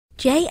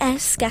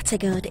JS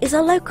Scattergood is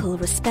a local,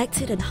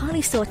 respected and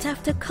highly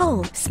sought-after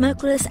coal,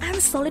 smokeless and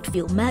solid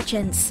fuel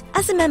merchants.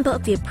 As a member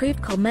of the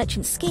approved Coal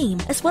Merchants Scheme,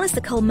 as well as the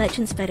Coal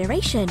Merchants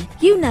Federation,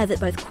 you know that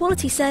both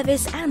quality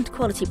service and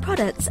quality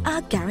products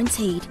are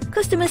guaranteed.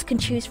 Customers can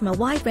choose from a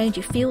wide range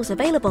of fuels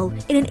available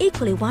in an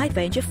equally wide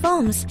range of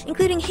forms,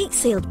 including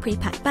heat-sealed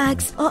pre-packed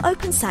bags or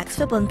open sacks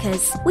for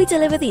bunkers. We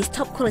deliver these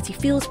top-quality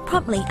fuels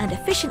promptly and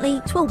efficiently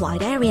to a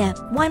wide area.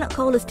 Why not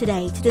call us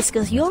today to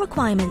discuss your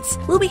requirements?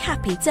 We'll be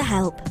happy to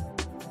help.